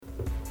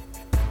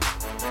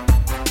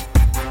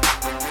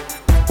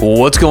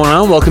What's going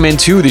on? Welcome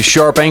into the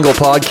Sharp Angle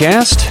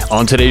Podcast.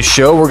 On today's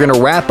show, we're going to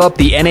wrap up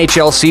the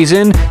NHL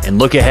season and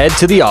look ahead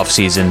to the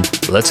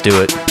offseason. Let's do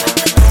it.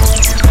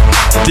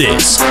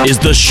 This is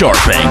the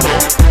Sharp Angle.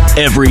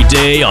 Every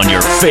day on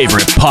your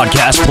favorite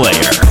podcast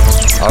player.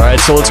 All right,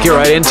 so let's get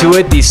right into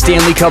it. The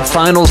Stanley Cup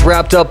Finals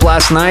wrapped up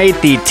last night.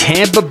 The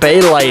Tampa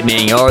Bay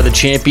Lightning are the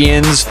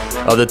champions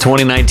of the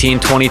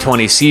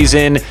 2019-2020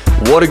 season.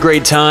 What a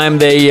great time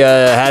they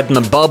had in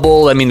the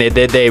bubble. I mean,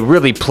 they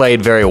really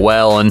played very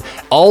well. And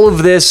all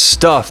of this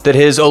stuff that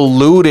has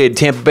eluded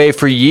Tampa Bay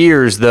for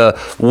years, the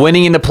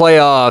winning in the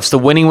playoffs, the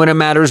winning when it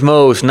matters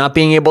most, not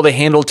being able to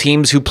handle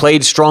teams who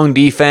played strong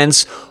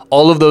defense,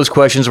 all of those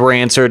questions were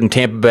answered in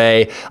Tampa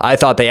Bay. I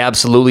thought they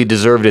absolutely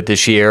deserved it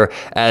this year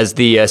as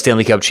the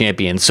Stanley Cup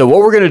champions. So what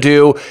we're going to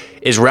do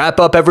is wrap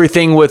up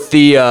everything with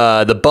the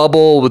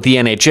bubble, with the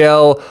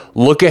NHL,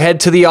 look ahead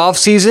to the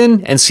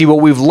offseason, and see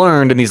what we've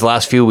learned in these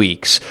last few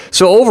weeks.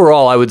 So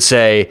overall, I would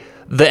say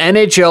the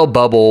NHL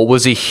bubble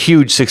was a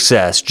huge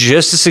success,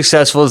 just as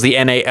successful as the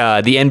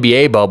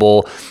NBA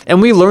bubble,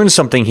 and we learned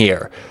something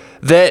here.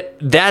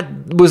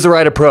 That was the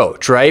right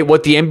approach, right?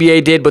 What the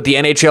NBA did, what the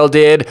NHL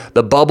did,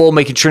 the bubble,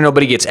 making sure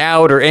nobody gets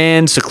out or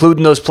in,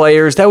 secluding those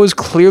players, that was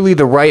clearly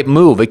the right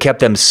move. It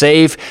kept them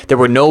safe. There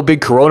were no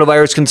big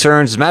coronavirus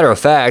concerns. As a matter of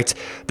fact,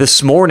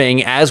 this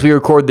morning, as we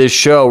record this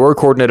show, we're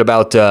recording at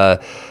about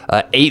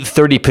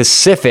 8:30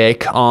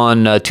 Pacific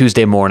on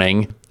Tuesday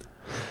morning,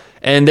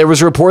 and there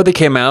was a report that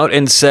came out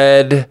and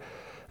said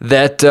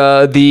that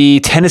the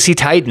Tennessee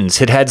Titans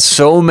had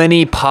so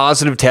many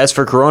positive tests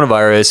for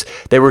coronavirus,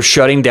 they were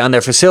shutting down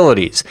their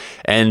facilities.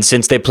 And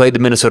since they played the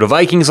Minnesota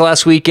Vikings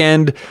last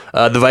weekend,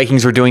 the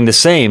Vikings were doing the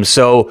same.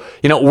 So,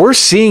 we're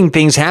seeing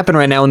things happen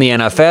right now in the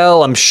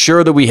NFL. I'm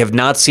sure that we have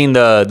not seen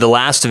the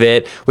last of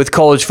it with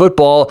college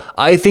football.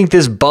 I think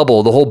this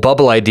bubble, the whole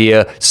bubble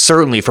idea,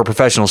 certainly for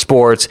professional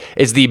sports,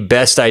 is the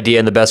best idea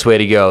and the best way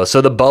to go.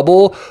 So the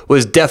bubble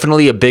was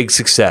definitely a big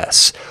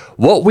success.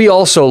 What we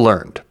also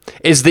learned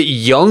is that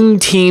young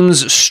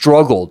teams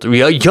struggled.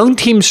 Young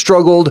teams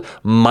struggled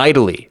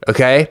mightily,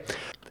 okay?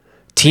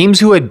 Teams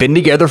who had been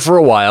together for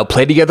a while,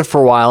 played together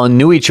for a while, and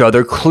knew each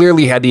other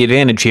clearly had the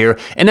advantage here,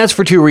 and that's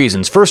for two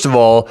reasons. First of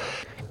all,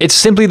 it's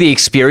simply the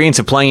experience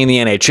of playing in the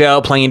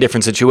NHL, playing in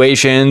different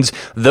situations.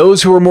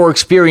 Those who were more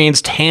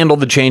experienced handled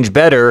the change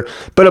better.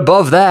 But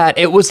above that,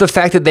 it was the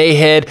fact that they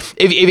had,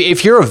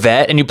 if you're a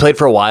vet and you played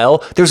for a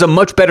while, there's a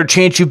much better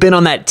chance you've been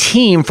on that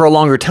team for a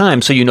longer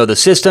time. So you know the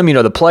system, you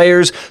know the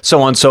players, so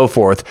on and so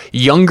forth.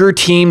 Younger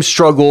teams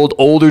struggled,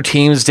 older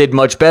teams did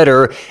much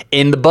better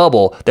in the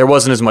bubble. There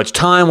wasn't as much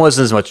time,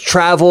 wasn't as much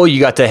travel. You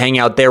got to hang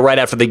out there right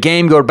after the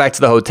game, go back to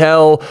the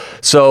hotel.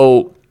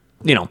 So,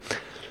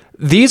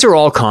 these are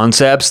all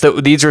concepts,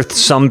 these are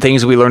some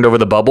things we learned over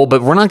the bubble,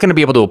 but we're not going to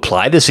be able to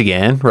apply this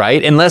again,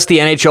 right? Unless the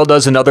NHL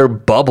does another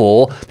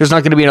bubble, there's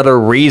not going to be another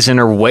reason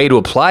or way to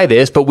apply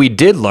this, but we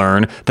did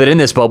learn that in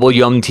this bubble,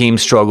 young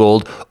teams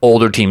struggled,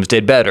 older teams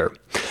did better.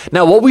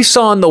 Now, what we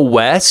saw in the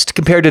West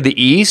compared to the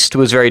East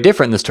was very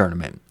different in this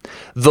tournament.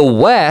 The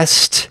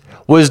West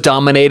was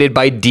dominated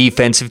by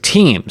defensive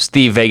teams.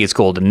 The Vegas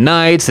Golden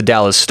Knights, the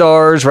Dallas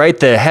Stars, right?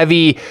 The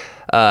heavy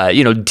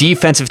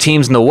defensive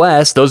teams in the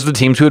West, those are the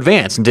teams who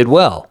advanced and did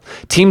well.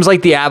 Teams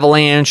like the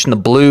Avalanche and the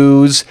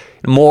Blues,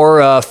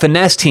 more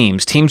finesse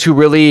teams who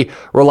really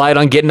relied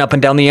on getting up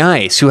and down the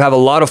ice, who have a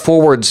lot of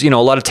forwards, a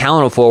lot of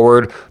talent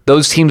forward,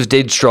 those teams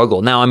did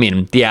struggle. Now, the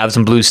Avs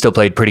and Blues still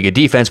played pretty good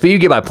defense, but you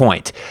get my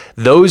point.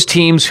 Those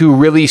teams who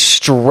really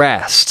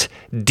stressed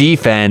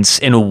defense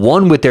and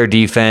won with their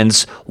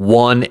defense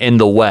won in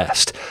the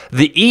West.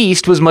 The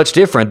East was much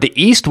different. The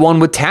East won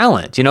with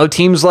talent.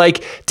 Teams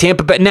like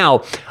Tampa Bay.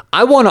 Now,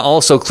 I want to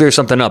also clear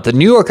something up. The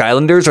New York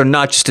Islanders are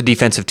not just a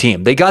defensive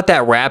team. They got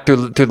that rap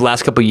through the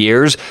last couple of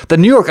years. The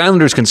New York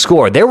Islanders can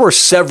score. There were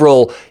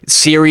several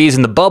series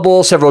in the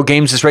bubble, several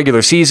games this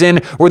regular season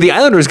where the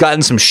Islanders got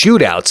in some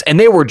shootouts,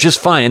 and they were just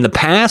fine. In the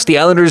past, the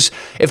Islanders,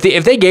 if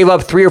they gave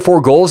up 3 or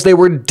 4 goals, they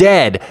were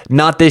dead.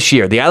 Not this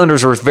year. The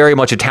Islanders were very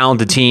much a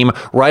talented team,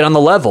 right on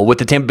the level with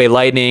the Tampa Bay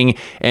Lightning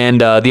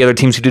and the other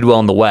teams who did well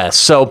in the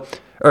West.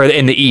 Or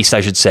in the East,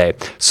 I should say.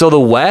 So the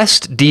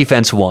West,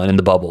 defense won in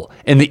the bubble.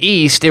 In the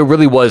East, it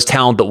really was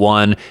talent that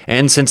won.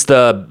 And since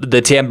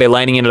the Tampa Bay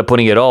Lightning ended up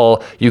winning it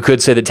all, you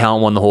could say that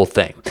talent won the whole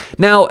thing.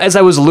 Now, as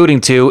I was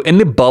alluding to, in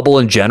the bubble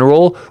in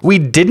general, we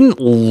didn't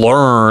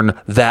learn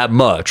that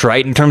much,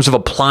 right? In terms of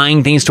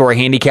applying things to our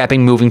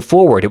handicapping moving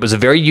forward. It was a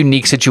very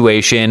unique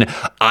situation.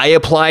 I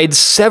applied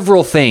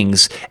several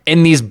things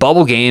in these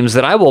bubble games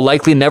that I will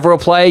likely never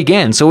apply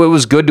again. So it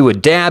was good to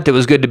adapt. It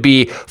was good to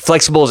be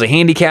flexible as a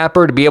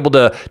handicapper, to be able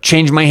to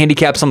change my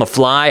handicaps on the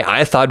fly,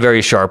 I thought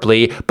very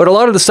sharply, but a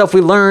lot of the stuff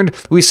we learned,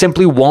 we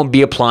simply won't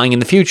be applying in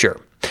the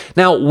future.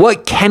 Now,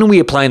 what can we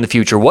apply in the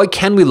future? What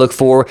can we look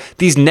for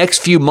these next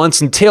few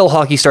months until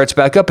hockey starts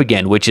back up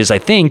again, which is, I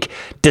think,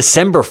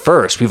 December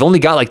 1st. We've only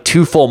got like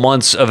 2 full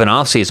months of an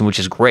offseason, which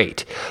is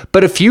great.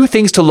 But a few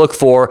things to look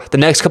for the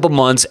next couple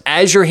months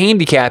as you're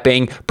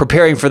handicapping,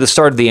 preparing for the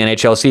start of the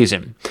NHL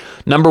season.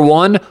 Number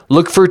 1,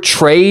 look for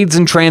trades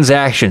and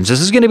transactions.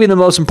 This is going to be the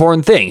most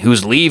important thing.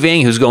 Who's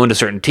leaving, who's going to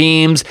certain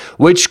teams,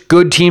 which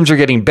good teams are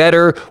getting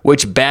better,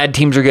 which bad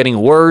teams are getting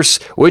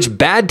worse, which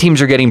bad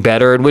teams are getting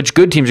better, and which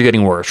good teams are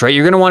getting worse, right?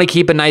 You're going to want to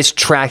keep a nice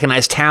track, a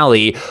nice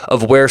tally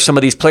of where some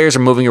of these players are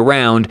moving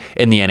around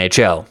in the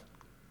NHL.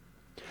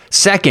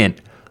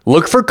 Second,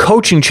 look for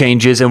coaching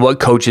changes and what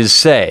coaches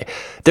say.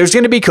 There's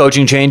going to be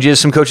coaching changes.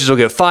 Some coaches will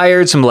get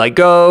fired, some let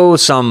go,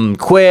 some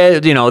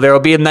quit. There will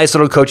be a nice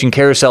little coaching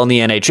carousel in the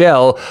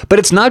NHL, but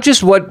it's not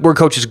just where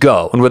coaches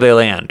go and where they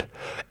land.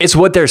 It's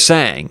what they're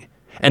saying.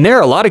 And there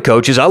are a lot of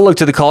coaches. I'll look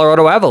to the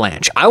Colorado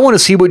Avalanche. I want to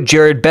see what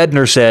Jared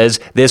Bednar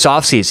says this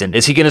offseason.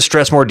 Is he going to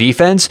stress more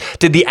defense?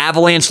 Did the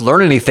Avalanche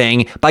learn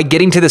anything by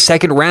getting to the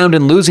second round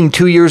and losing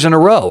 2 years in a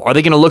row? Are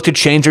they going to look to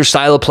change their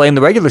style of play in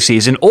the regular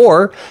season?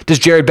 Or does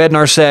Jared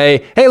Bednar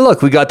say, hey,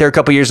 look, we got there a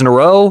couple years in a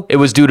row. It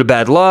was due to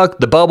bad luck,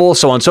 the bubble,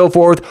 so on and so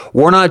forth.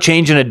 We're not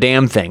changing a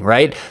damn thing,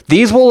 right?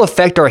 These will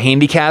affect our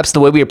handicaps, the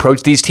way we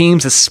approach these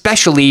teams,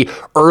 especially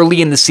early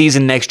in the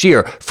season next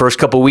year. First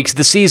couple weeks of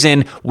the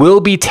season will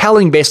be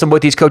telling based on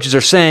what these coaches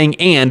are saying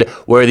and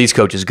where these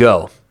coaches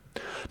go.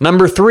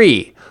 Number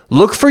 3,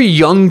 look for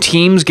young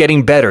teams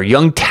getting better,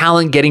 young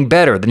talent getting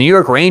better. The New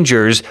York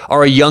Rangers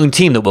are a young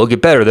team that will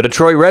get better. The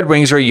Detroit Red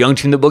Wings are a young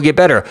team that will get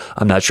better.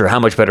 I'm not sure how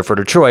much better for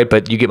Detroit,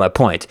 but you get my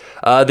point.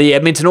 The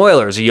Edmonton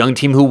Oilers, a young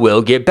team who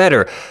will get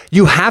better.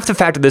 You have to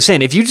factor this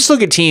in. If you just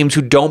look at teams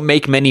who don't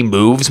make many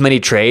moves, many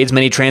trades,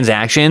 many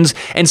transactions,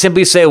 and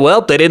simply say,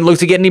 well, they didn't look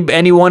to get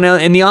anyone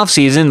in the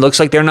offseason, looks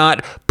like they're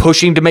not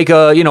pushing to make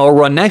a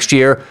run next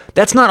year,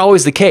 that's not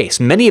always the case.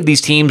 Many of these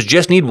teams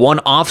just need one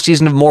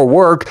offseason of more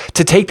work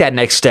to take that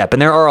next step.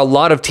 And there are a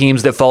lot of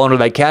teams that fall under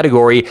that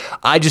category.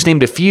 I just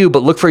named a few,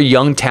 but look for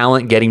young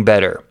talent getting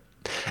better.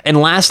 And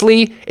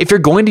lastly, if you're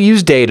going to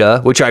use data,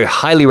 which I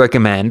highly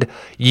recommend,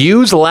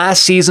 use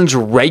last season's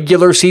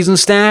regular season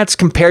stats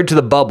compared to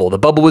the bubble. The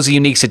bubble was a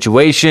unique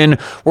situation.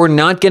 We're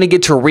not going to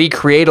get to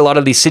recreate a lot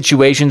of these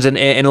situations and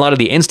a lot of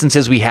the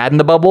instances we had in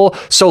the bubble.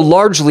 So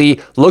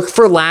largely, look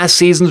for last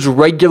season's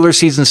regular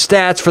season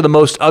stats for the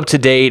most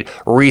up-to-date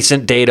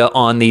recent data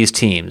on these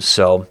teams.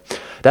 So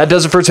that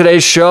does it for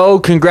today's show.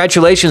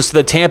 Congratulations to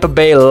the Tampa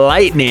Bay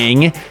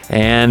Lightning.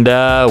 And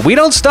we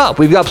don't stop.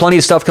 We've got plenty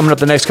of stuff coming up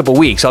the next couple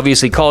weeks.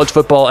 Obviously, college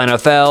football,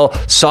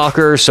 NFL,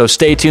 soccer. So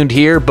stay tuned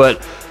here.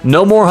 But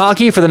no more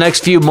hockey for the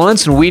next few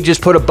months. And we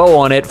just put a bow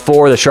on it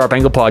for the Sharp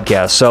Angle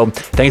podcast. So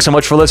thanks so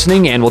much for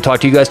listening. And we'll talk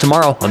to you guys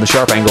tomorrow on the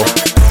Sharp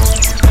Angle.